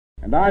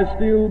And I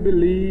still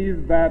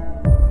believe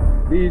that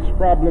these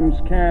problems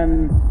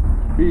can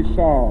be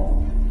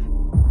solved.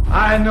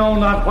 I know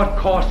not what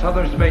course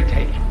others may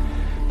take,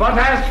 but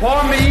as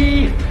for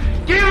me,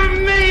 give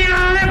me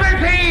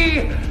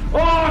liberty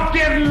or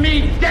give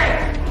me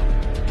death.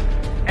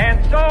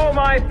 And so,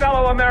 my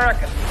fellow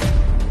Americans,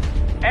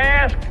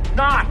 ask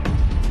not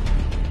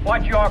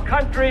what your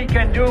country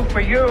can do for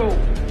you.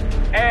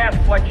 Ask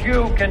what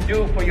you can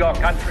do for your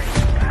country.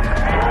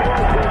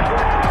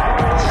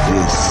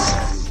 This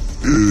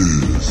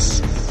is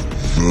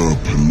The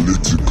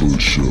Political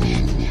Show.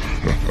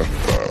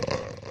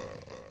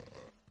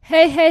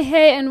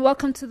 Hey, and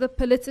welcome to The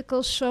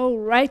Political Show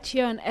right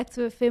here on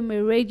Active FM,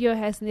 where radio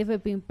has never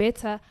been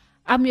better.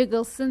 I'm your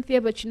girl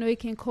Cynthia, but you know you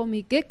can call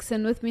me Gix,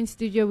 and with me in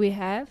studio we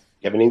have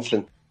Gavin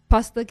Enslin.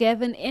 Pastor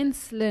Gavin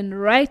Enslin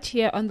right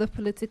here on The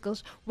Political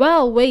Show.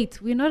 Well,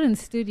 wait, we're not in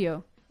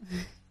studio.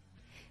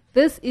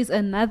 This is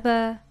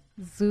another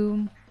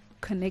Zoom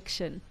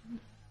connection.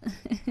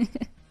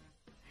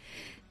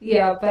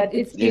 Yeah, but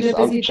it's been a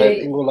busy I'm day.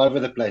 traveling all over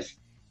the place.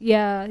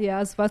 Yeah, I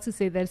was about to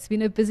say that. It's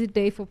been a busy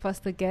day for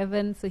Pastor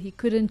Gavin, so he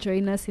couldn't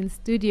join us in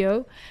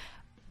studio.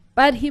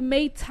 But he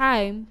made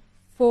time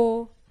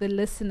for the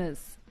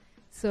listeners.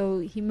 So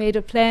he made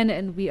a plan,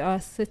 and we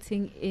are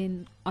sitting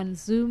in on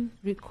Zoom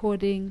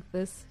recording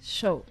this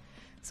show.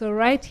 So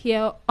right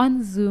here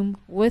on Zoom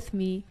with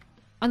me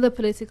on The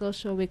Political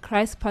Show, where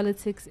Christ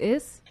Politics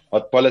is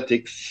Hot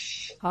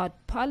politics. Hot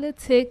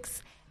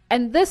Politics.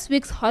 And this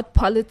week's Hot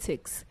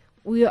Politics,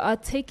 we are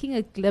taking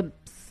a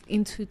glimpse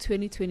into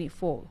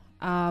 2024.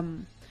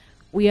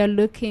 We are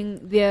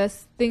looking,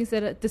 there's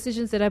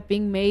decisions that are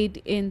being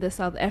made in the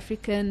South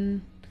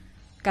African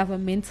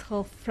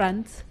governmental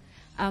front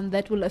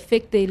that will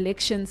affect the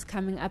elections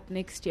coming up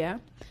next year.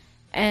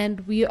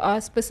 And we are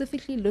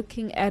specifically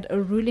looking at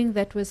a ruling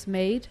that was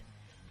made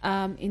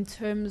in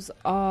terms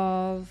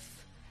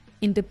of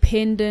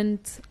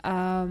independent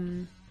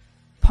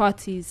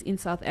parties in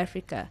South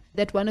Africa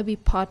that want to be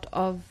part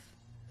of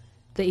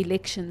the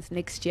elections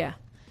next year.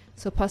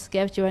 So, Pastor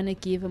Gav, do you want to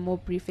give a more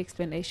brief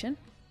explanation?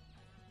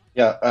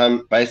 Yeah,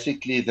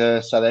 basically the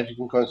South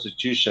African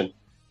Constitution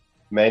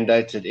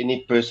mandates that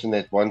any person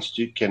that wants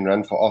to can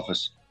run for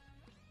office.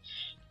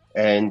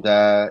 And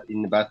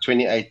in about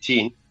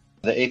 2018,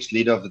 the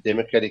ex-leader of the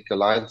Democratic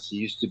Alliance, he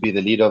used to be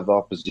the leader of the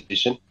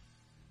opposition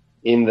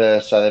in the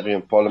South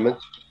African Parliament.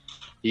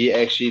 He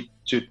actually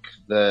took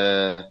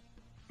the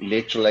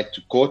Electoral Act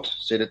to court,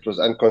 said it was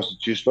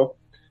unconstitutional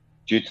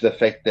due to the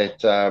fact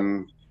that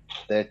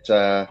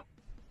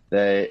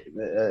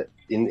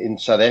in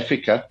South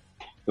Africa,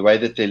 the way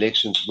that the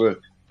elections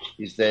work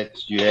is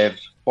that you have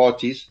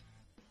parties,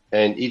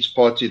 and each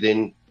party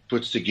then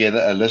puts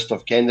together a list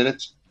of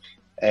candidates,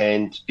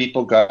 and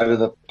people go to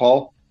the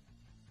poll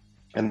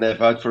and they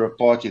vote for a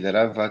party. They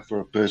don't vote for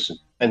a person.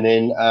 And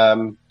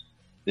then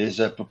there's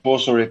a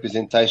proportional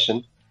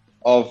representation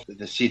of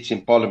the seats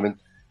in Parliament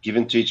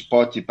given to each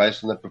party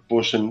based on the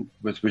proportion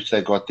with which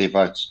they got their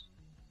votes.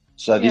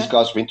 So these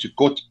guys went to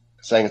court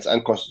saying it's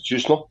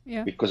unconstitutional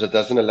because it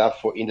doesn't allow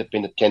for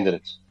independent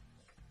candidates.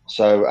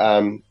 So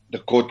the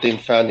court then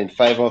found in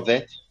favor of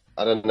that,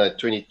 I don't know,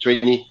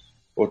 2020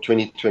 or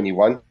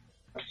 2021,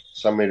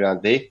 somewhere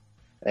around there.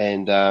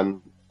 And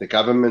the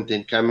government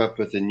then came up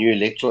with a new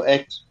Electoral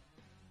Act,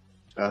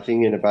 I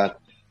think in about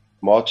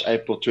March,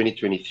 April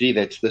 2023,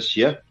 that's this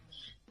year.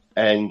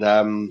 And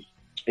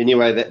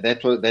anyway,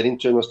 that in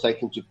turn was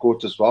taken to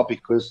court as well,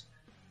 because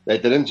they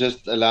didn't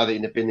just allow the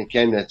independent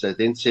candidates. They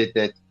then said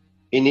that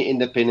any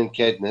independent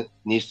candidate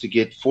needs to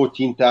get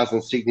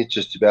 14,000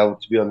 signatures to be able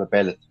to be on the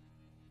ballot.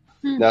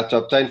 Now, to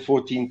obtain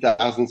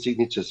 14,000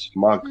 signatures,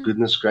 my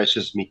goodness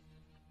gracious me.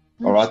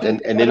 All right, and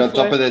then on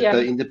top of that,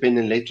 the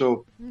independent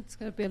electoral... It's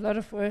going to be a lot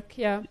of work,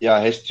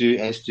 has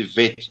to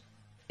vet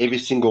every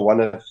single one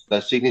of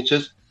those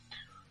signatures.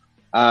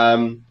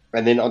 And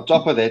then on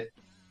top of that,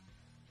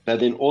 they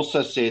then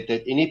also said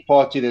that any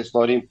party that's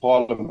not in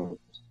Parliament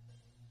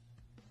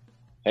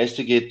has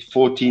to get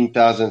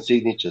 14,000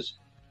 signatures.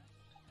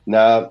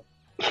 Now,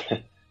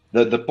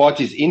 the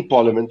parties in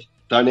Parliament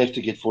don't have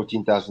to get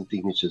 14,000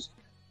 signatures.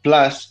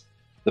 Plus,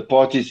 the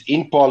parties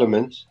in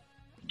Parliament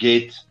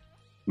get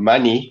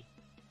money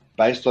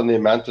based on the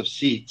amount of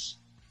seats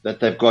that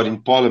they've got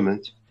in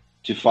Parliament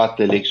to fight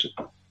the election.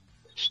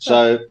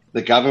 So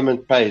the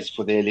government pays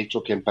for their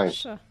electoral campaign.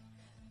 Sure.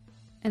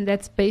 And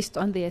that's based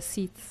on their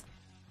seats.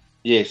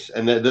 Yes,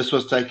 and this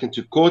was taken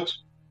to court.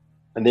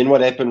 And then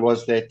what happened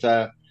was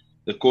that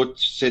the court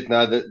said,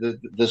 no,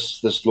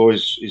 this law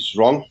is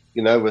wrong,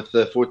 with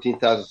the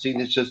 14,000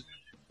 signatures,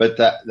 but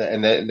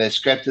they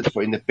scrapped it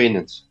for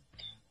independence,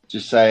 to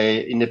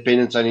say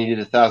independents only need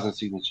 1,000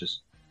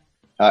 signatures.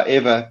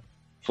 However,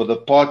 for the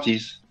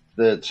parties,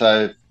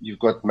 so you've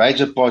got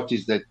major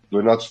parties that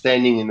were not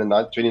standing in the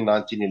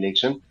 2019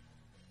 election,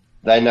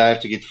 they now have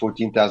to get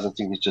 14,000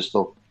 signatures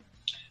still,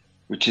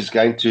 which is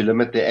going to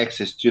limit their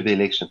access to the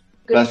election.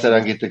 Plus, they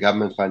don't get the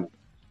government funding.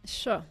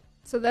 Sure.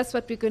 So that's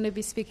what we're going to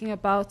be speaking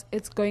about.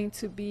 It's going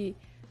to be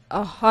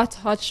a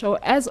hot show,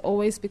 as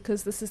always,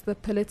 because this is The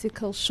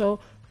Political Show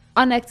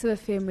On Active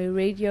FM, where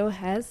radio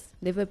has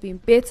never been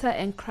better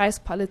and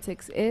Christ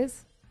politics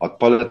is Hot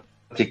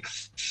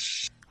politics.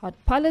 hot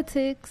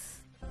politics.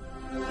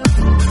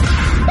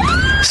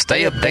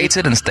 Stay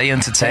updated and stay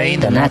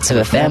entertained on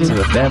Active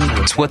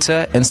FM.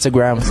 Twitter,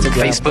 Instagram,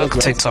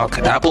 Facebook, TikTok,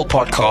 Apple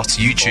Podcasts,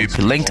 YouTube,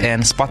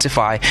 LinkedIn,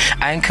 Spotify,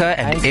 Anchor,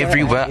 and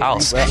everywhere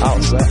else.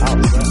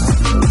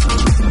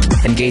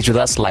 Engage with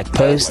us, like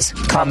posts,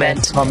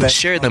 comment,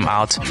 Share them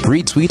out,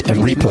 retweet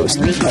and repost.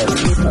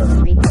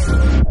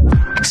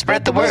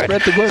 spread the word.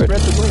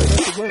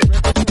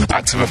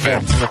 Active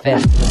FM.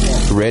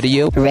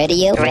 Radio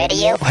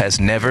has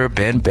never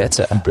been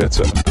better.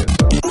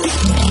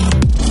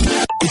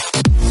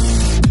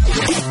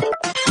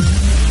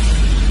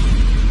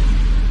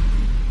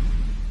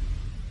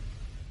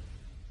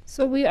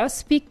 So we are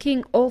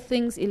speaking all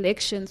things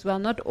elections. Well,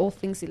 not all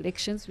things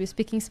elections. We're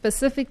speaking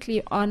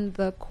specifically on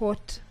the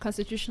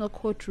Constitutional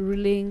Court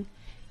ruling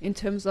in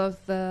terms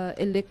of the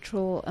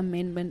Electoral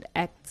Amendment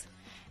Act.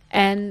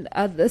 And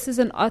this is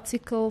an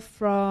article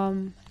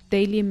from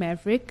Daily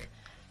Maverick.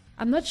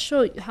 I'm not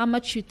sure how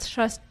much you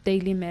trust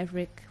Daily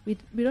Maverick. We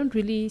don't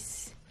really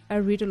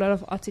read a lot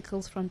of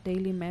articles from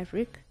Daily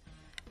Maverick.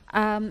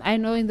 I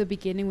know in the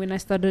beginning when I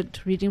started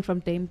reading from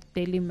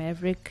Daily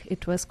Maverick,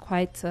 it was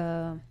quite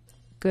a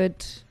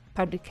good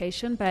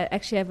publication, but I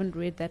actually haven't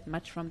read that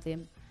much from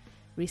them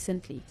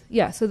recently.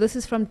 Yeah, so this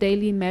is from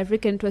Daily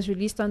Maverick, and it was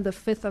released on the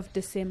 5th of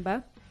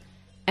December.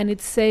 And it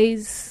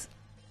says,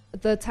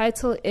 the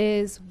title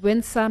is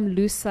Win Some,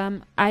 Lose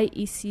Some,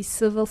 IEC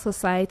Civil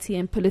Society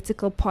and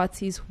Political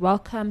Parties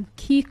Welcome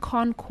Key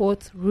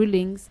Court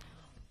rulings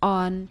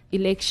on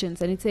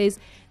elections. And it says,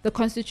 the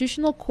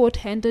Constitutional Court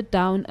handed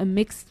down a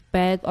mixed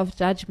bag of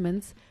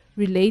judgments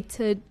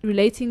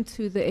relating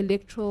to the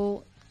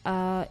Electoral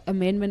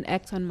Amendment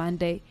Act on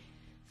Monday.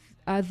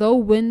 Though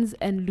wins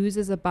and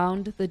losers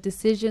abound, the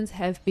decisions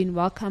have been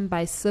welcomed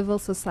by civil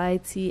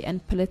society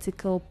and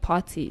political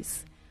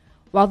parties.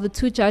 While the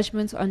two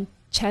judgments on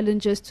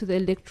challenges to the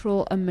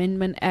Electoral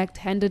Amendment Act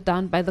handed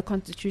down by the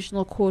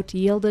Constitutional Court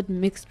yielded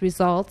mixed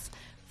results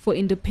for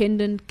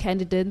independent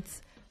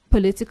candidates,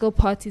 political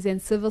parties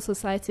and civil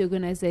society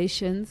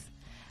organizations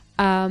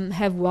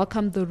have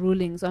welcomed the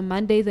rulings. On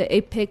Monday, the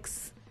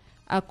Apex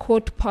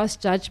Court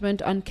passed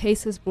judgment on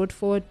cases brought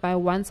forward by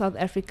One South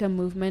Africa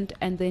Movement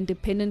and the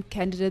Independent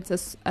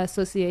Candidates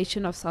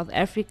Association of South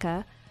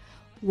Africa.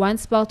 One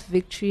spelled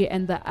victory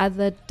and the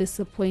other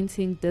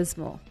disappointing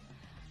dismal.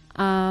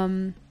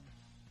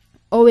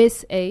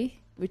 OSA,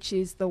 which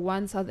is the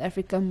One South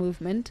Africa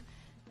Movement,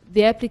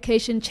 the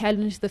application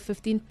challenged the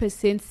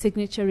 15%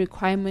 signature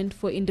requirement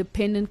for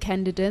independent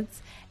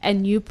candidates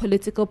and new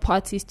political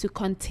parties to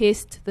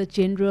contest the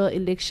general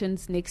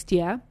elections next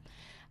year.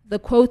 The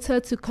quota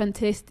to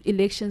contest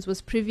elections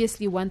was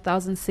previously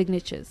 1,000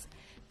 signatures.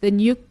 The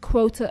new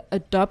quota,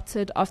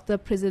 adopted after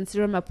President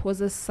Cyril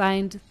Ramaphosa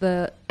signed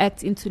the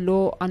act into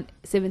law on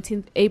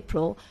 17th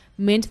April,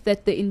 meant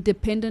that the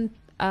independent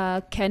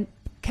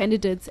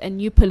candidates and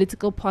new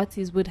political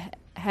parties would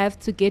have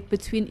to get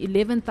between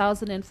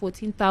 11,000 and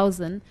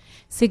 14,000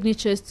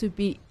 signatures to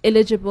be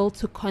eligible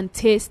to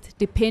contest,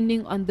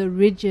 depending on the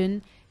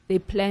region they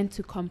plan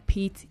to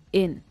compete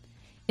in.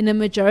 In a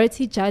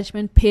majority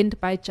judgment penned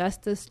by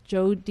Justice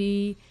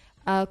Jody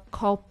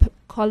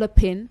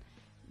Kolopin,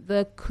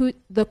 the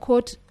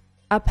court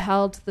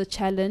upheld the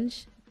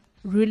challenge,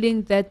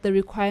 ruling that the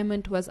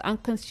requirement was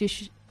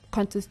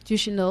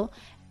unconstitutional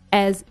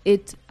as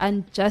it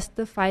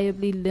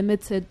unjustifiably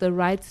limited the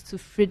rights to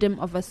freedom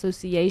of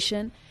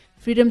association,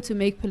 freedom to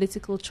make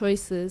political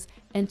choices,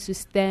 and to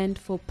stand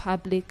for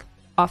public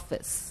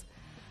office.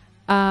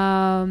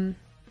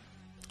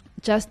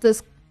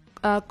 Justice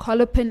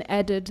Kolopin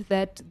added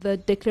that the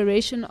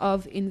declaration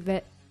of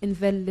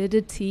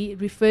invalidity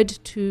referred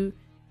to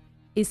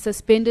is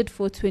suspended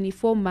for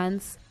 24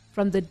 months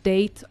from the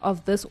date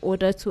of this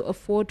order to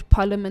afford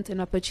Parliament an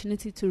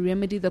opportunity to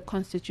remedy the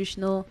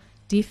constitutional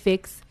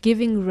defects,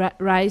 giving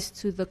rise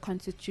to the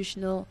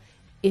constitutional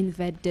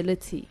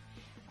invalidity.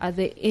 Are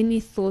there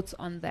any thoughts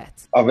on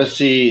that?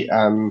 Obviously,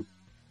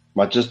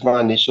 my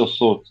initial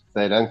thought,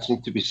 they don't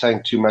seem to be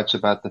saying too much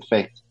about the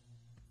fact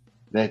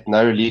that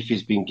no relief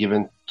is being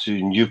given to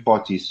new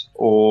parties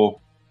or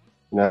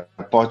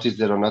parties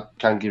that are not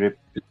currently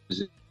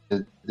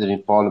represented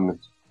in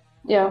Parliament.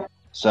 Yeah.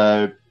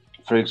 So,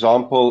 for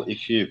example,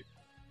 if you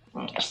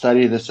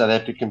study the South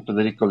African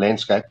political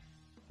landscape,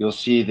 you'll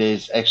see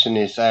there's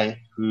Action SA,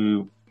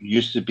 who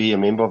used to be a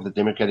member of the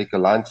Democratic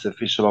Alliance, the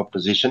official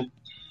opposition.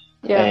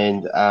 Yeah.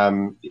 And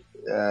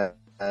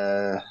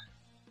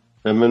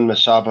Herman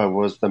Mashaba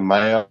was the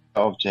mayor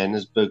of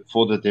Johannesburg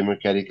for the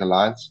Democratic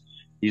Alliance.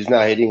 He's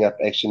now heading up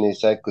Action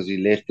SA because he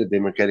left the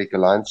Democratic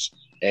Alliance.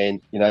 And,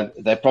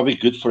 they're probably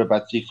good for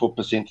about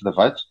 3-4% of the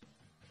vote.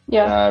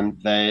 Yeah.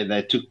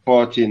 They took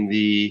part in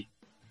the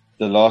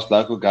last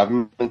local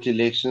government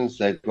elections.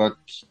 They got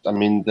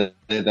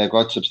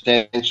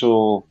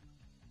substantial,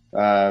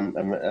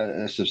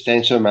 a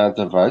substantial amount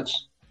of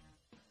votes.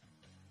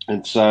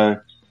 And so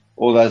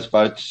all those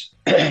voters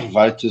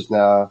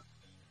now,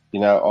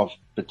 of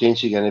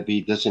potentially going to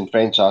be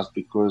disenfranchised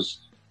because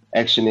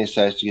Action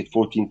SA has to get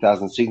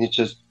 14,000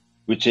 signatures,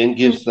 which then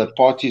gives the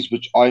parties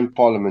which are in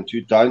Parliament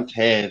who don't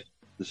have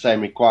the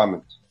same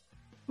requirement.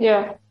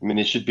 Yeah. I mean,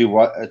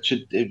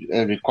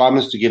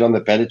 requirements to get on the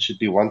ballot should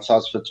be one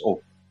size fits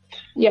all.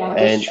 Yeah,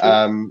 and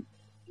true.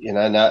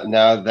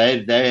 Now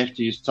they have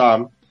to use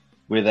time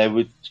where they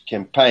would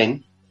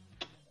campaign,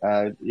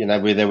 where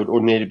they would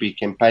ordinarily be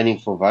campaigning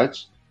for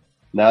votes.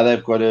 Now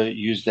they've got to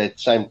use that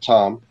same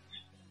time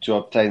to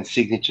obtain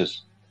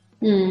signatures.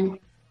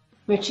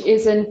 Which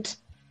isn't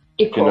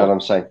equal. You know what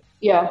I'm saying?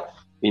 Yeah.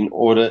 In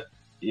order,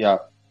 yeah.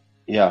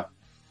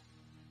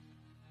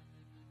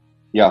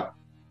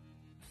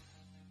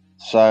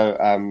 So,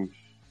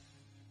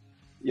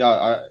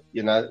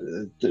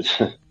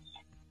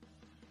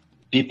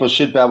 people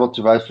should be able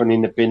to vote for an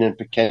independent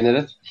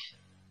candidate.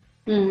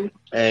 And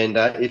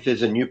if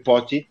there's a new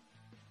party,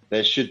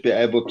 they should be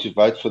able to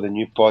vote for the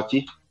new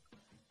party.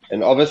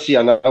 And obviously,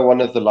 I know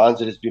one of the lines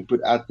that has been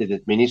put out there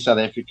that many South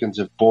Africans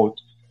have bought,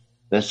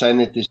 they're saying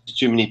that there's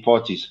too many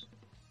parties.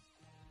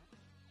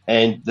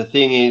 And the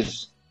thing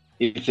is,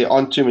 if there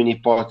aren't too many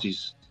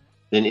parties,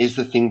 then is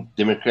the thing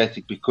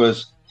democratic?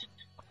 Because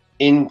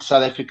in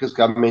South Africa's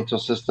governmental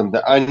system,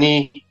 the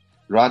only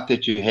right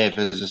that you have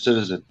as a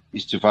citizen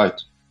is to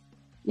vote.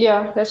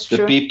 Yeah, that's true.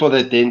 The people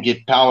that then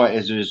get power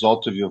as a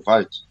result of your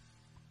vote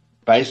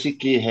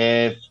basically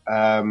have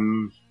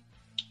an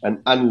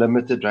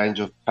unlimited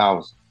range of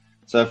powers.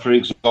 So, for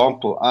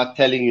example, I'm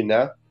telling you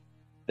now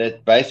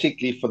that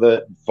basically for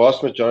the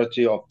vast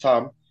majority of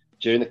time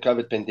during the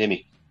COVID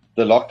pandemic,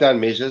 the lockdown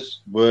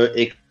measures were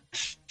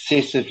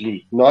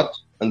excessively, not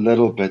a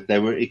little bit, they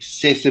were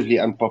excessively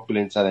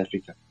unpopular in South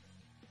Africa.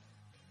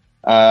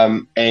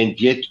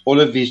 And yet all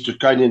of these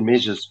draconian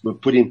measures were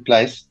put in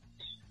place,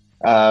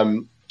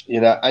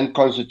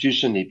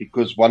 unconstitutionally,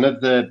 because one of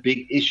the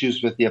big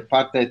issues with the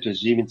apartheid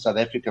regime in South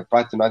Africa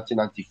prior to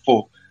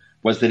 1994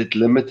 was that it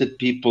limited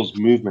people's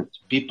movement.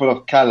 People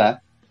of color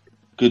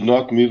could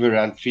not move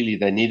around freely.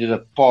 They needed a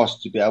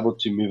pass to be able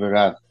to move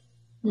around.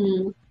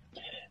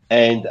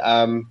 And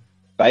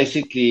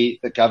basically,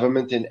 the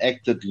government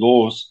enacted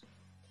laws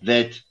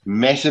that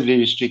massively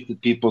restricted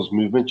people's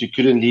movement. You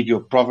couldn't leave your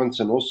province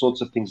and all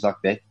sorts of things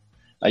like that.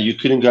 You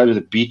couldn't go to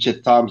the beach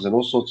at times and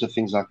all sorts of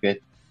things like that.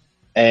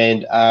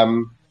 And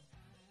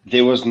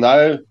there was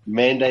no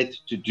mandate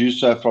to do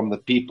so from the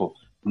people.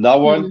 No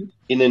one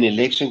in an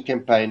election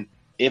campaign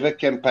ever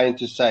campaigned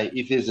to say,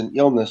 if there's an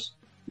illness,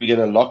 we're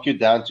going to lock you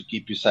down to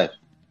keep you safe.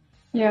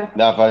 Yeah.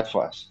 Now vote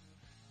for us.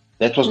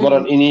 That was not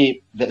on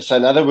any... So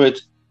in other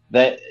words,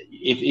 that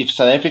if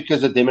South Africa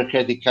is a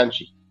democratic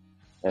country,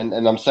 and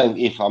I'm saying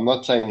if, I'm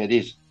not saying it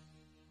is,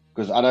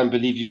 because I don't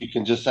believe you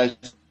can just say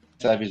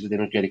South Africa is a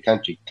democratic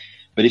country.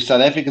 But if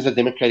South Africa is a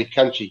democratic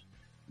country,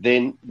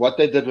 then what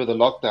they did with the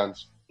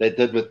lockdowns, they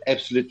did with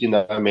absolutely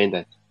no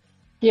mandate.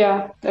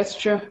 Yeah, that's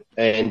true.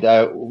 And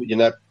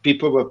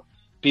people were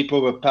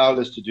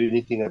powerless to do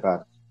anything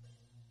about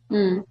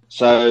it.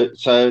 So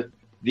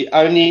the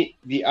only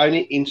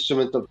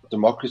instrument of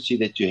democracy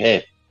that you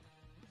have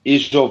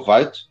is your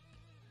vote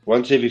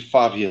once every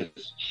 5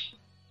 years.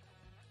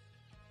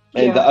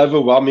 And the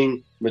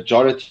overwhelming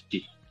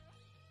majority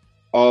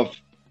of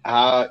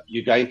how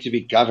you're going to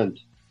be governed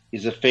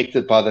is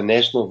affected by the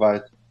national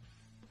vote,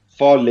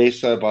 far less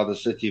so by the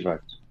city vote.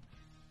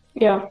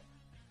 Yeah.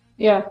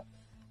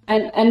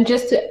 And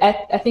just to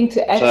add, I think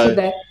to add to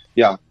that.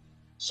 Yeah.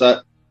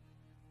 So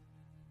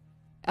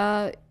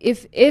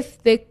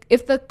if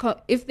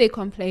they're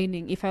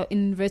complaining, if I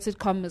inverted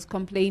commas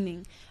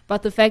complaining,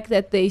 but the fact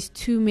that there's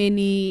too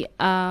many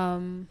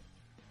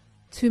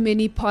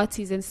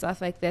parties and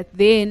stuff like that,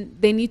 then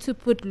they need to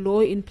put law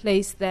in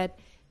place that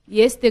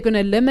yes, they're going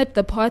to limit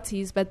the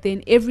parties, but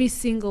then every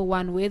single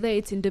one, whether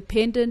it's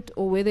independent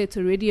or whether it's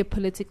already a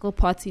political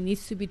party,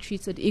 needs to be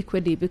treated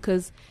equally,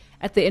 because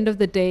at the end of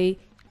the day,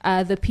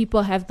 the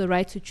people have the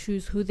right to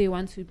choose who they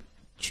want to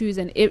choose,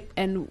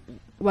 and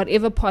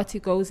whatever party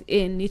goes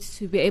in needs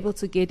to be able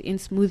to get in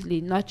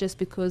smoothly, not just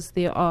because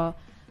they are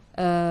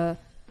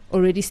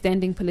already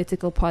standing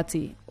political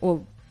party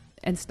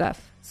and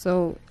stuff.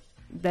 So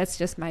that's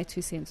just my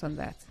 2 cents on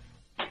that.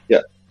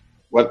 Yeah.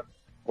 What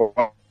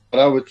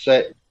I would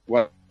say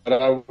though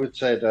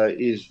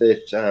is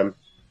that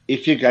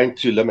if you're going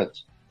to limit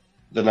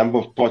the number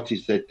of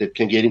parties that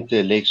can get into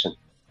election,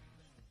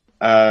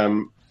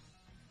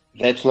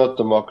 that's not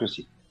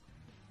democracy.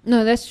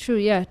 No, that's true.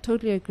 Yeah,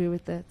 totally agree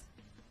with that.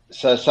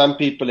 So some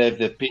people have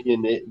the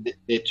opinion that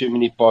there are too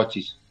many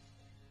parties.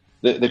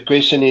 The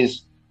question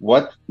is,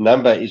 what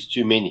number is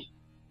too many?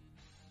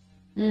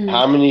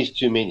 How many is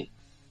too many?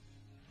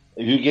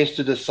 Who gets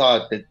to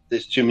decide that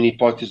there's too many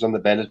parties on the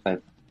ballot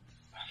paper?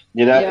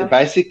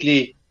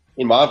 Basically,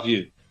 in my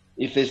view,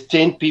 if there's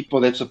 10 people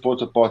that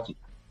support a party,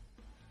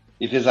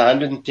 if there's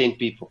 110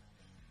 people,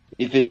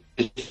 if there's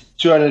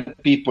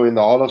 200 people in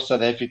the whole of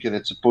South Africa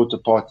that support a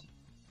party,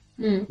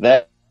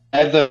 they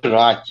have the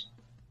right,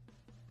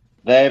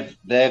 they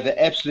have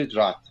the absolute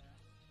right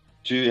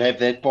to have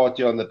that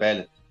party on the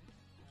ballot.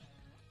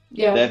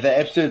 Yeah. They have the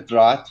absolute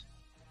right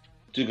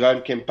to go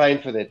and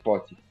campaign for that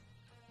party.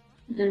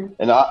 Mm.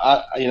 And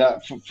I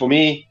for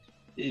me,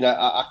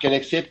 I can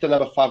accept the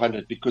number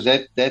 500 because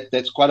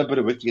that's quite a bit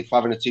of work to get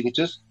 500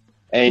 signatures,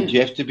 and you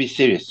have to be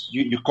serious.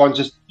 You can't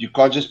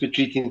just be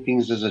treating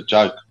things as a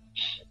joke.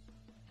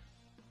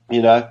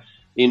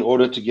 In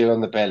order to get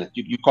on the ballot,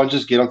 you can't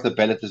just get onto the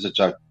ballot as a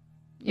joke.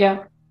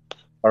 Yeah.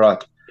 All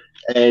right,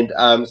 and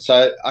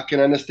so I can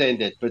understand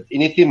that, but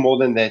anything more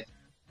than that,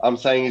 I'm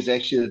saying is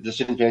actually the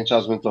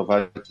disenfranchisement of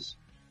voters.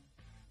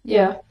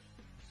 Yeah.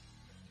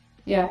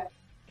 Yeah.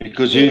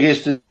 Because who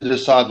gets to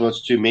decide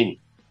what's too many?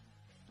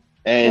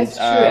 And that's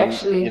true,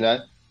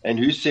 actually. And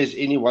who says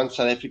any one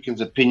South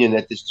African's opinion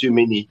that there's too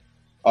many?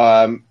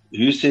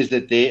 Who says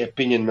that their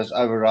opinion must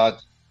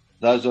override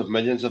those of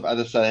millions of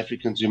other South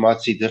Africans who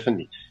might see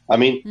differently? I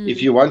mean,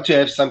 if you want to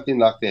have something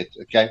like that,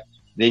 okay,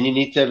 then you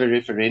need to have a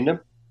referendum,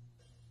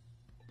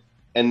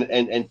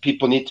 and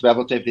people need to be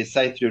able to have their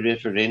say through a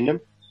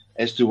referendum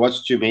as to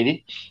what's too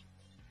many,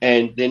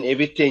 and then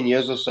every 10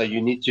 years or so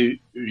you need to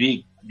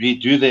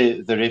redo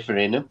the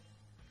referendum,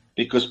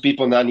 because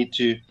people now need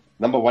to,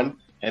 number one,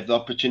 have the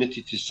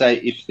opportunity to say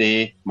if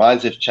their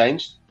minds have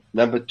changed.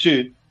 Number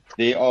two,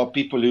 there are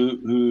people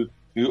who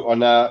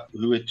are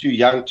too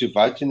young to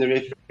vote in the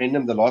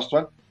referendum, the last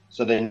one,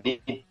 so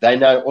they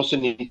now also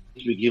need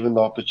to be given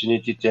the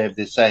opportunity to have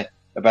their say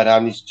about how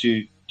there's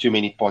too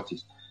many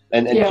parties.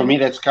 And for me,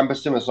 that's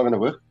cumbersome. It's not going to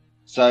work.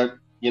 So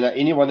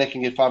anyone that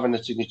can get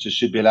 500 signatures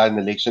should be allowed in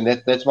the election.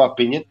 That's my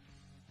opinion.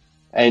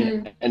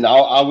 And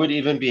I would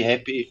even be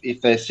happy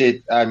if they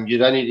said you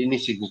don't need any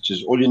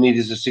signatures. All you need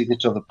is a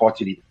signature of the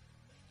party leader.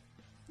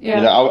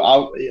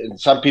 Yeah.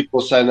 Some people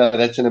say no,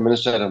 that's an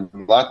administrative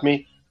nightmare.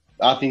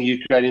 I think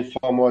you're creating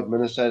far more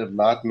administrative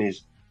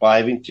nightmares by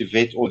having to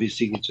vet all these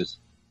signatures.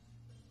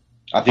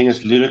 I think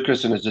it's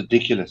ludicrous and it's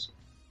ridiculous.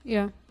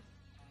 Yeah.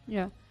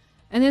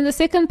 And then the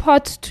second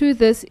part to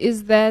this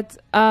is that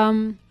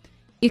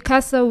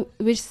ICASA,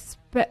 which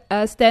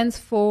stands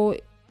for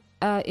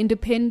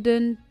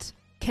Independent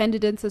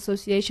Candidates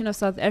Association of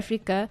South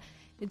Africa,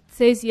 it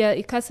says here,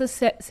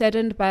 ICASA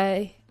saddened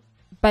by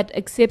but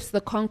accepts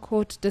the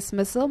Concord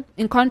dismissal.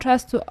 In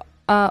contrast to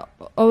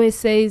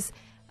OSA's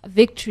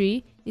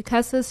victory,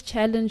 ICASA's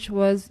challenge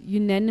was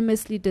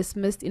unanimously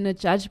dismissed in a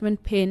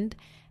judgment penned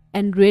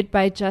and read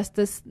by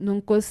Justice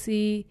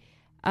Nonkosi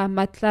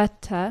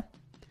Matlata.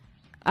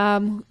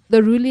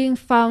 The ruling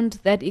found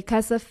that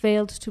ICASA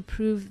failed to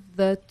prove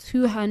the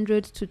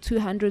 200 to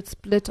 200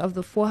 split of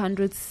the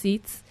 400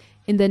 seats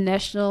in the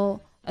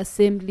National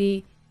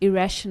Assembly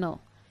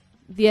irrational.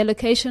 The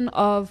allocation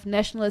of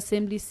National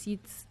Assembly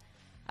seats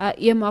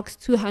earmarks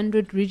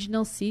 200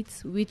 regional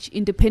seats which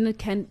independent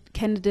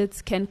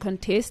candidates can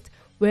contest,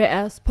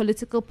 whereas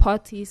political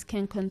parties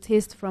can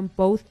contest from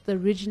both the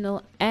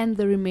regional and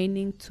the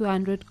remaining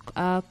 200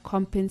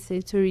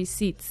 compensatory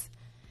seats.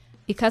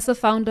 ICASA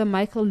founder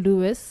Michael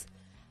Lewis,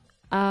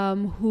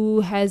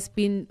 who has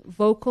been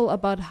vocal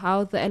about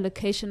how the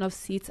allocation of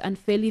seats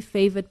unfairly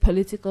favored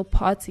political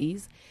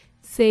parties,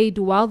 said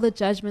while the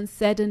judgment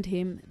saddened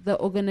him, the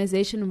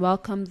organization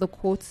welcomed the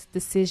court's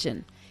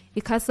decision.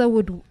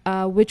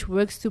 ICASA, which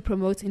works to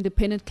promote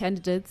independent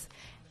candidates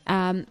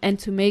and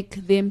to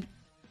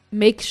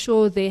make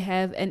sure they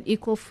have an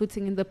equal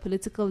footing in the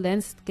political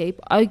landscape,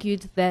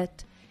 argued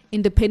that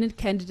independent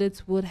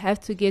candidates would have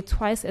to get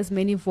twice as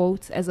many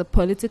votes as a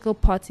political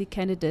party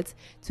candidate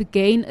to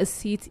gain a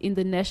seat in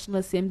the National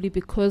Assembly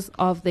because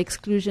of the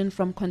exclusion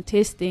from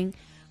contesting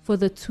for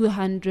the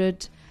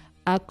 200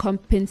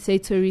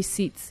 compensatory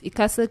seats.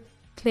 ICASA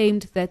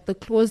claimed that the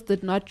clause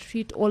did not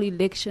treat all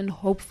election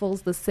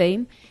hopefuls the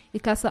same.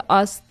 ICASA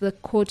asked the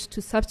court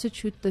to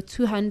substitute the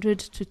 200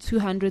 to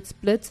 200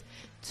 split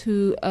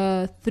to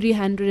a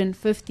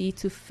 350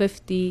 to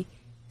 50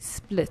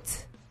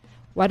 split.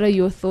 What are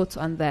your thoughts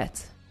on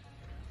that?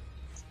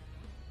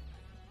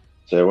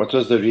 So what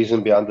was the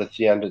reason behind the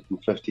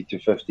 350 to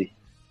 50?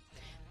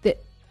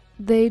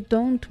 They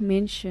don't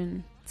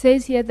mention. It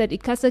says here that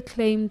ICASA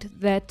claimed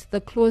that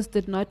the clause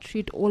did not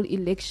treat all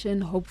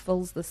election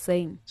hopefuls the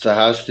same. So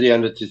how's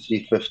 300 to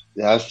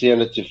 350? How's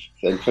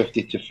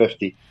 350 to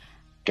 50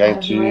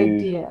 going to? No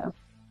idea.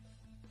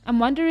 I'm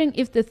wondering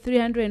if the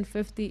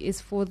 350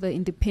 is for the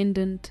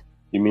independent.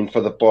 You mean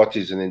for the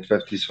parties and then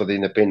 50 is for the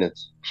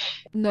independents?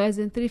 No, as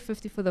in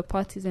 350 for the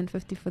parties and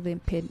 50 for the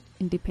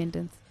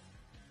independents.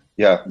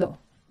 Yeah. No.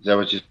 Is that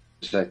what you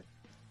say?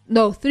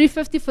 No,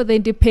 350 for the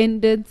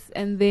independents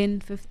and then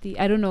 50.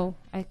 I don't know.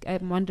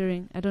 I'm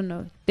wondering. I don't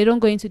know. They don't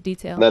go into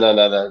detail. No.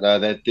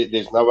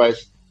 There's no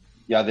ways.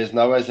 Yeah, there's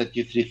no ways that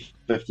you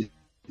 350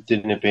 to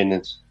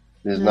independents.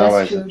 There's no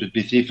ways. True. It would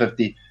be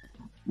 350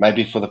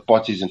 maybe for the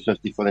parties and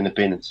 50 for the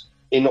independents.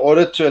 In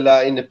order to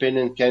allow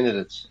independent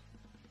candidates,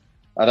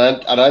 I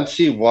don't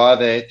see why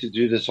they had to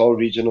do this whole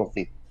regional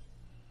thing.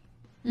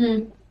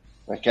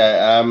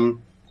 Okay,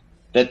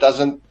 that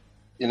doesn't,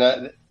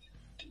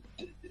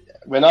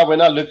 when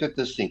I look at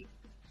this thing,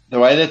 the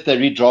way that they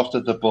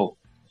redrafted the bill,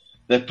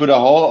 they put a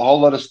whole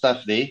lot of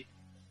stuff there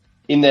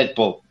in that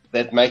bill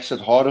that makes it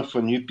harder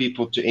for new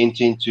people to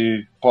enter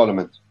into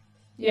Parliament.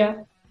 Yeah.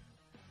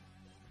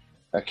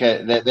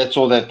 Okay, that's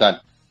all they've done.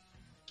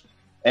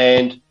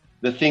 And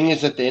the thing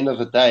is, at the end of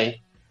the day,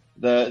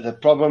 the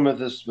problem with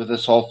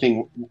this whole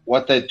thing,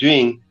 what they're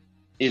doing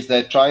is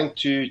they're trying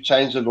to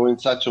change the law in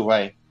such a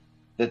way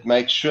that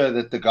makes sure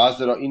that the guys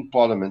that are in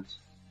Parliament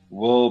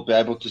will be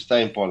able to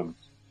stay in Parliament.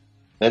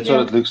 That's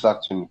what it looks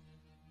like to me.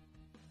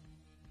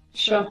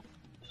 Sure.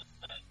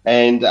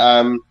 And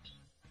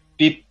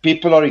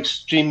people are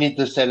extremely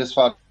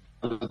dissatisfied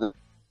with the.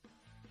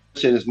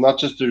 It's not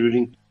just the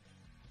ruling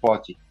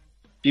party.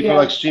 People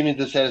are extremely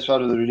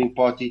dissatisfied with the ruling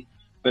party,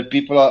 but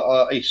people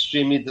are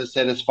extremely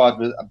dissatisfied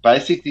with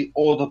basically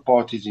all the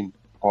parties in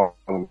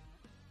Parliament.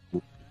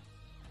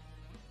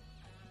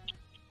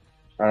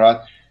 All right.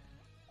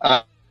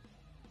 I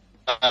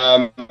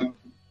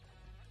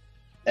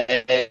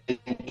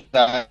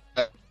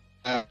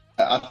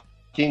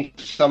think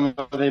some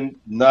of them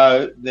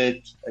know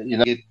that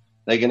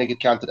they're going to get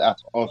counted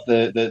out of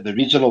the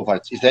regional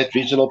votes. Is that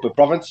regional per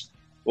province,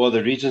 or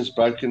the regions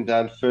broken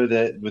down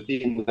further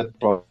within the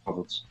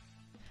province?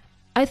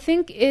 I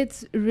think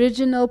it's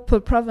regional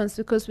per province,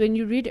 because when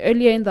you read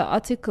earlier in the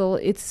article,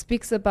 it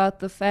speaks about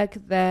the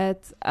fact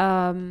that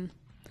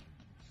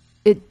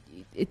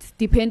it's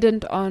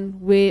dependent on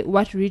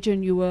what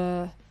region you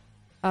were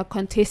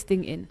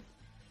contesting in.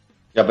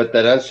 Yeah, but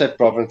they don't say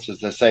provinces;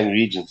 they're saying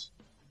regions.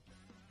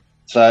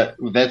 So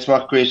that's my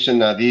question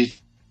now.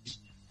 These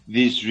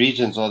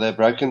regions, are they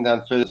broken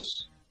down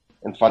first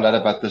and find out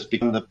about this,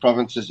 become the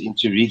provinces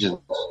into regions,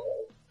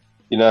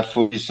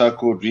 for the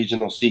so-called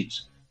regional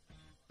seats?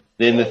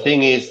 Then the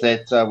thing is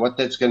that what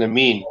that's going to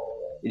mean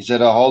is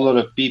that a whole lot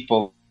of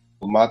people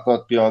might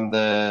not be on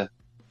the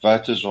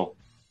voters' roll.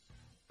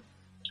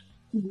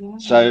 Yeah.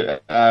 So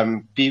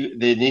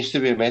there needs to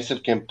be a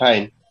massive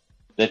campaign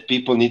that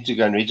people need to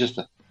go and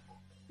register.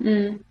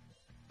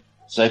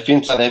 So if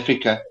in South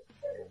Africa,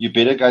 you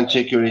better go and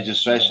check your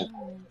registration,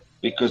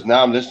 because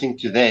now I'm listening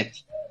to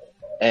that,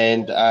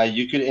 and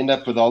you could end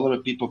up with a lot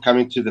of people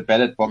coming to the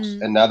ballot box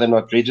and now they're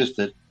not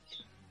registered.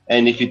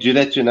 And if you do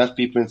that to enough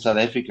people in South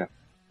Africa,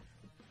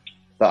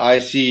 the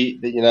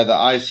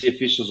IEC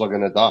officials are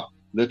going to die,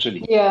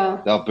 literally. Yeah.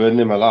 They'll burn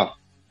them alive.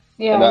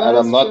 Yeah.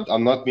 And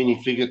I'm not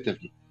meaning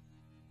figuratively.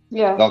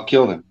 Yeah. They'll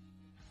kill them.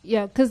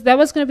 Yeah, because that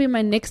was going to be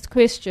my next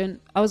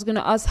question. I was going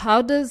to ask,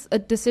 how does a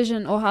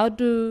decision, or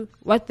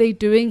what they're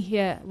doing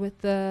here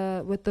with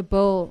the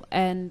bill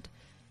and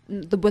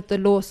with the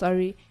law,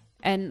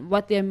 and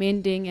what they're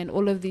amending and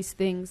all of these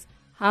things,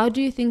 how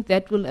do you think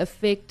that will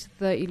affect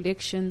the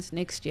elections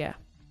next year?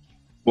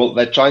 Well,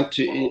 they're trying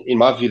to, in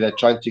my view, they're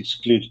trying to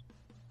exclude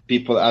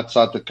people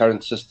outside the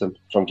current system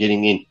from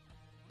getting in.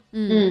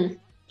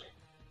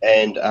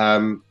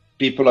 And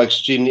people are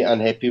extremely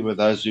unhappy with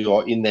those who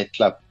are in that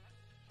club.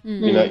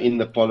 In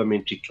the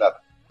parliamentary club.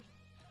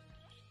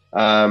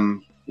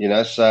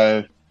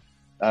 So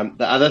the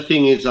other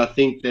thing is, I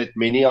think that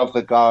many of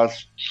the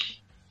guys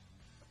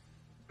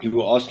who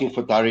were asking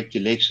for direct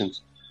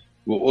elections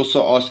were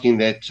also asking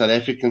that South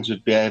Africans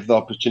would have the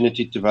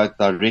opportunity to vote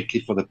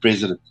directly for the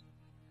president.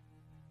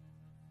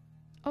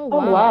 Oh,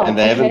 wow. And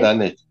they haven't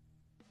done it.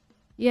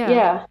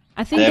 Yeah.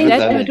 I think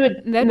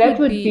that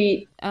would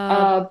be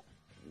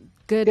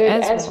good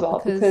as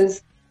well,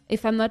 because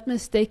if I'm not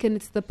mistaken,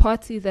 it's the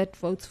party that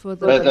votes for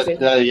the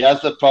president.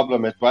 Here's the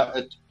problem. It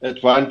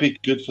won't be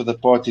good for the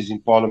parties in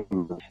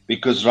Parliament,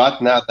 because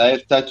right now they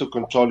have total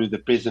control of the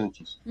president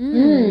is.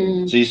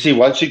 So you see,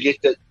 once you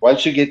get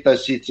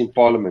those seats in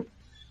Parliament,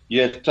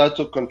 you have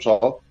total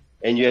control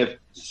and you have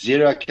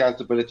zero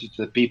accountability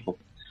to the people.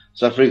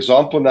 So, for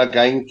example, now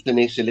going into the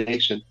next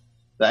election,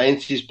 the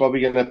ANC is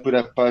probably going to put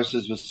up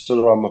posters with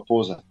Cyril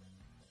Ramaphosa.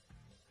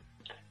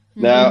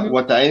 Now,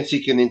 what the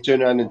ANC can then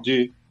turn around and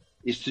do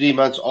is 3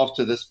 months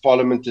after this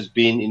parliament has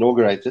been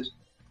inaugurated,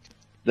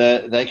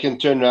 they can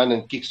turn around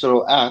and kick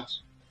Cyril out.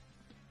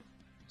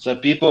 So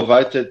people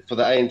voted for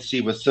the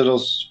ANC with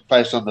Cyril's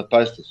face on the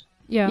posters.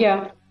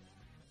 Yeah.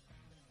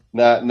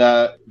 Now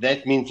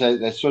that means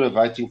they're sort of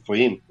voting for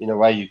him, in a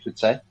way you could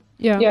say.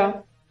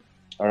 Yeah.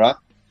 All right.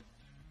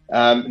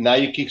 Now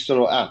you kick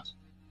Cyril out,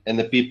 and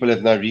the people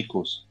have no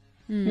recourse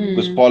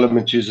because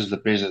Parliament chooses the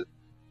president.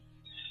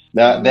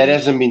 Now that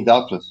hasn't been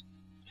dealt with.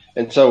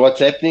 And so what's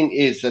happening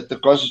is that the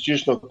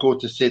Constitutional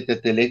Court has said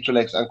that the Electoral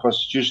Act is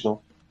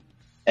unconstitutional,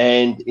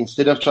 and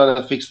instead of trying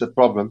to fix the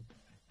problem,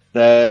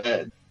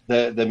 the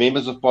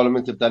members of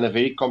Parliament have done a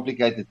very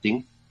complicated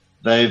thing.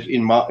 They've,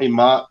 in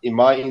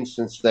my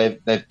instance, they've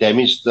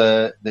damaged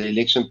the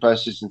election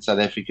process in South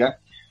Africa,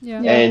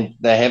 and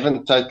they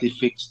haven't totally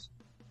fixed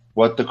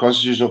what the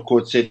Constitutional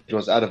Court said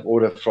was out of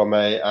order from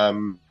a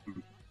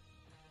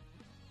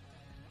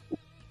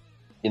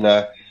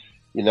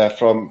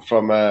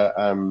from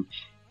a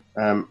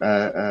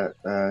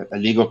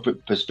legal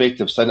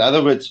perspective. So in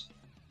other words,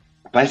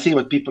 basically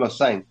what people are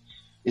saying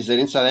is that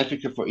in South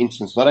Africa, for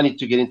instance, not only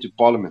to get into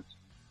Parliament,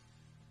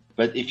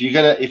 but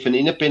if an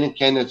independent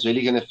candidate is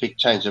really going to affect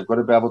change, they've got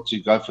to be able to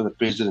go for the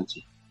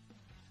presidency.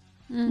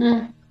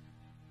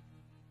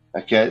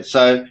 Okay,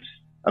 so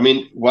I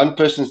mean, one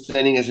person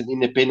standing as an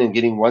independent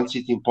getting one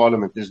seat in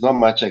Parliament, there's not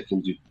much I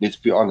can do. Let's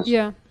be honest.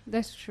 Yeah.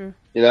 That's true.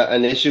 You know,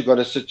 unless you've got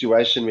a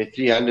situation where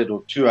 300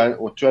 or 200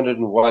 or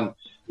 201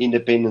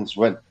 independents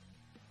win.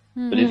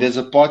 But if there's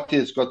a party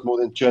that's got more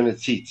than 200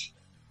 seats,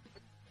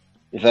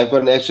 if they've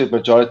got an absolute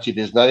majority,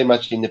 there's nothing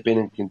much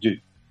independent can do.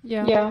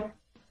 Yeah.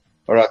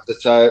 All right,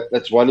 so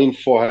that's 1 in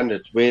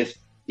 400. Whereas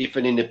if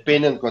an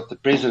independent got the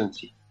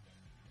presidency,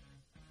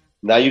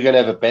 now you're going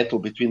to have a battle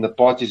between the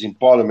parties in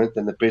parliament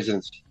and the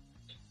presidency.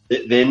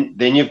 Then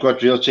you've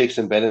got real checks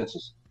and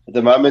balances. At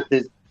the moment,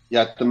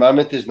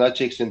 there's no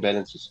checks and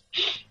balances.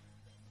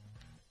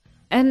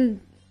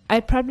 And I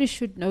probably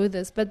should know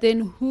this, but then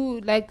who,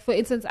 like, for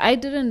instance, I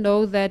didn't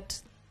know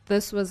that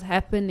this was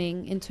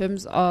happening in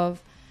terms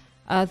of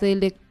the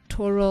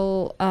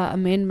electoral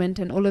amendment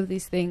and all of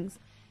these things.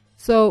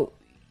 So,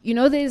 you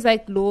know, there's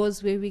like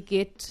laws where we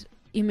get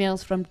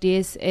emails from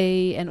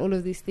DSA and all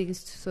of these things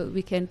so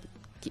we can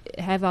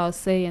have our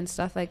say and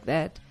stuff like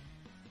that.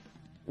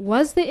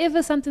 Was there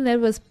ever something that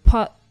was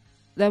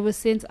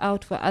sent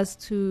out for us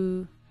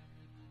to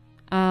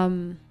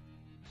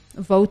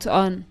vote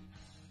on?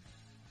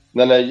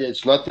 No,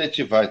 it's not that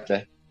you vote.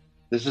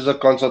 This is a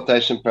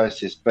consultation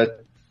process,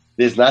 but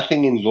there's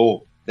nothing in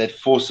law that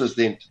forces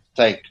them to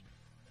take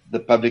the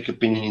public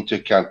opinion into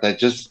account.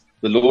 The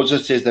law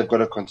just says they've got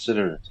to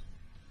consider it.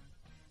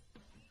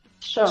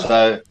 Sure.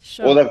 So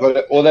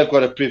all they've got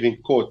to prove in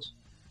court.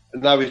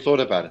 Now we thought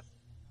about it,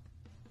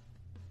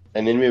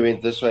 and then we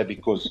went this way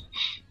because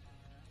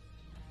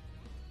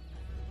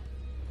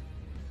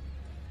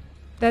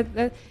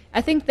that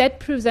I think that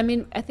proves. I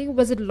mean, I think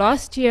was it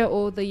last year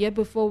or the year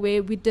before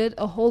where we did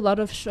a whole lot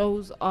of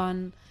shows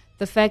on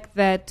the fact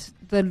that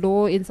the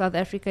law in South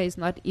Africa is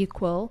not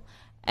equal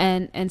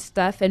and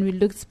stuff, and we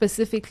looked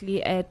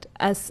specifically at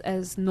us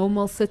as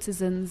normal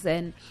citizens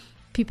and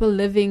people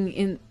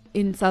living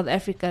in South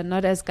Africa,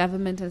 not as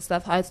government and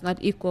stuff, how it's not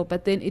equal.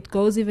 But then it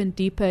goes even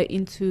deeper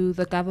into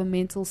the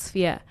governmental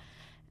sphere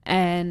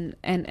and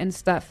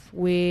stuff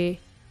where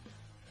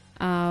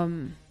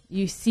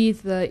you see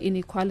the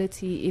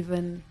inequality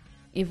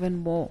even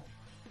more.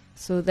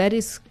 So that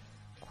is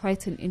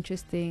quite an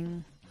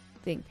interesting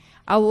thing.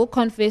 I will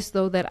confess,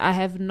 though, that I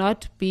have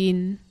not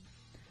been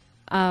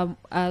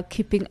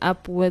keeping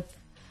up with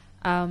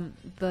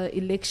the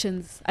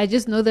elections. I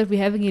just know that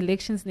we're having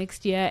elections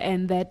next year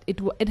and that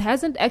it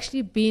hasn't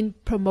actually been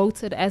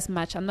promoted as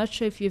much. I'm not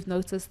sure if you've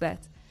noticed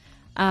that.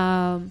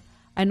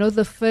 I know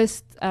the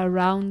first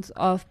round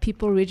of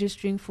people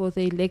registering for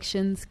the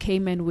elections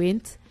came and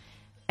went,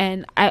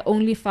 and I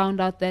only found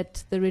out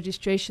that the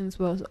registrations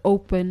were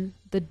open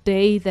the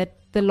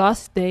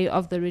last day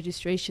of the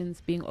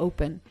registrations being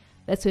open.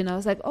 That's when I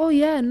was like, oh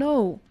yeah,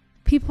 no,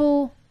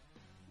 people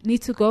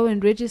need to go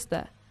and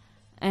register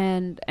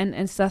and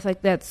stuff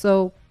like that.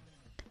 So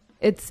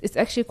it's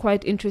actually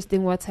quite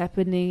interesting what's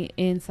happening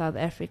in South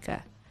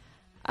Africa.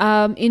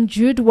 In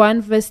Jude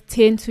 1 verse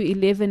 10 to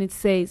 11 it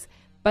says,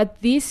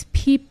 "But these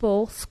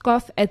people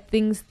scoff at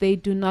things they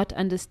do not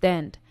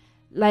understand.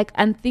 Like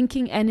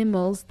unthinking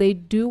animals, they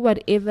do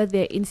whatever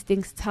their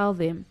instincts tell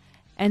them,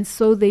 and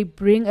so they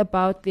bring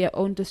about their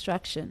own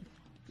destruction.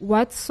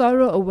 What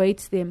sorrow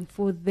awaits them,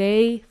 for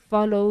they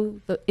follow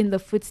in the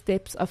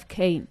footsteps of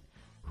Cain,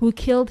 who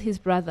killed his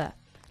brother.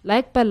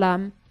 Like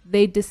Balaam,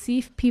 they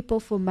deceive people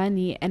for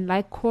money, and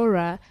like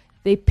Korah,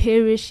 they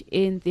perish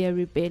in their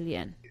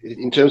rebellion."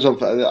 In terms of,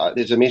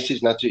 there's a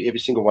message now to every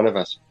single one of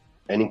us,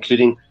 and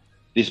including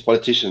these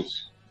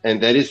politicians, and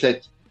that is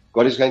that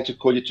God is going to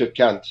call you to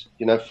account,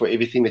 for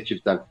everything that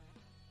you've done.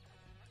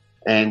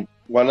 And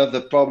one of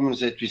the problems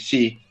that we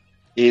see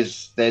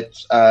is that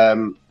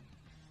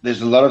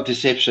there's a lot of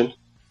deception,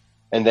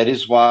 and that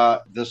is why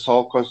this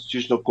whole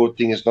constitutional court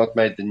thing has not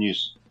made the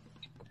news.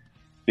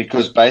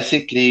 Because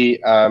basically,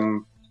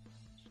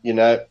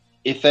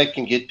 if they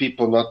can get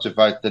people not to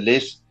vote, the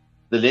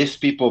less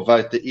people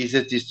vote, the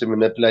easier it is to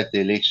manipulate the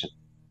election.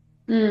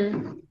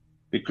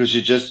 Because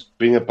you just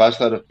bring a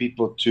busload of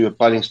people to a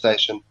polling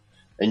station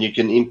and you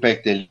can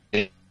impact the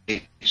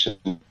election.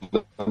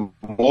 The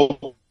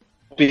more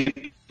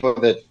people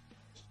that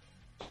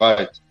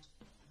vote,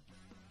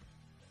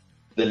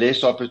 the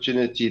less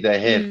opportunity they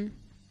have,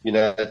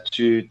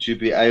 to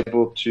be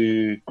able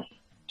to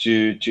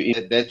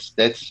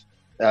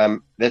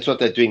that's what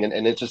they're doing.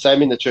 And it's the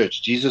same in the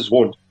church. Jesus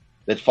warned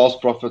that false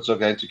prophets are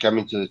going to come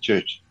into the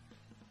church.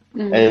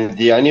 And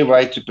the only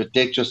way to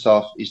protect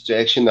yourself is to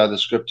actually know the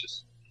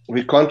scriptures.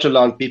 We can't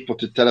rely on people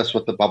to tell us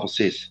what the Bible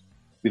says.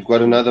 We've got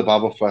to know the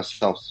Bible for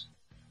ourselves.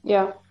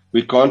 Yeah.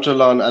 We can't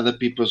rely on other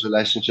people's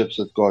relationships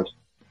with God.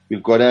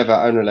 We've got to have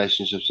our own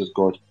relationships with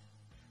God.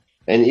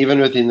 And even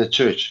within the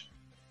church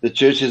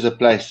is a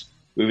place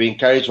where we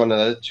encourage one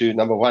another to,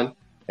 number one,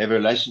 have a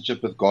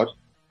relationship with God.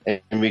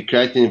 And we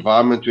create an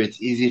environment where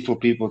it's easy for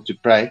people to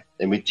pray,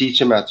 and we teach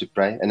them how to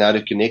pray and how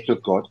to connect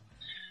with God.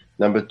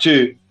 Number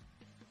two,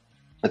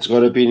 it's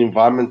got to be an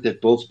environment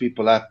that builds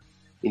people up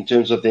in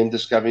terms of them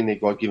discovering their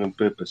God-given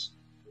purpose.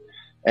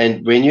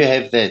 And when you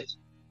have that,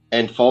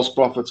 and false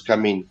prophets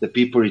come in, the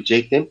people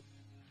reject them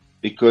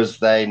because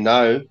they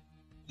know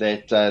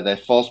that they're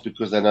false,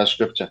 because they know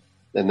Scripture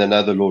and they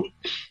know the Lord.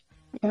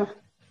 Yeah.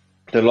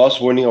 The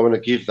last warning I want to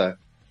give, though,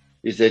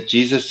 is that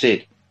Jesus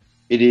said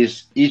it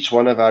is each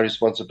one of our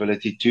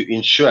responsibility to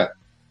ensure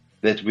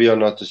that we are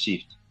not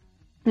deceived.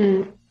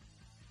 Amen.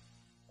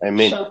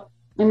 Sure.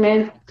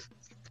 Amen.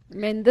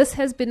 Man, this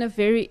has been a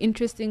very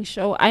interesting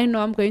show. I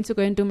know I'm going to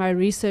go and do my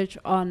research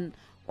on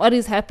what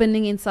is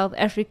happening in South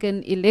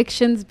African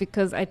elections,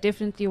 because I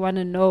definitely want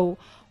to know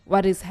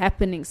what is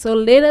happening. So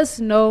let us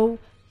know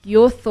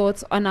your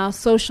thoughts on our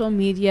social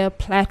media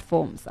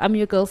platforms. I'm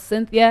your girl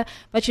Cynthia,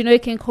 but you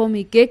can call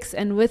me Gix,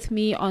 and with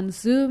me on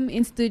Zoom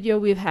in studio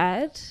we've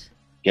had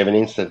Gavin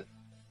Ensslin,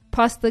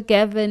 Pastor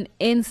Gavin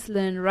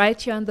Ensslin, right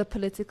here on The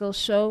Political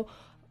Show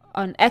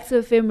on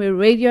Active FM, where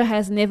radio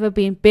has never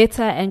been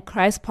better and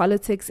Christ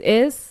politics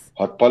is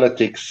hot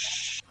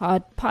politics.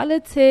 Hot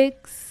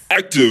politics.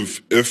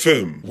 Active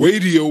FM.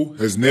 Radio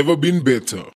has never been better.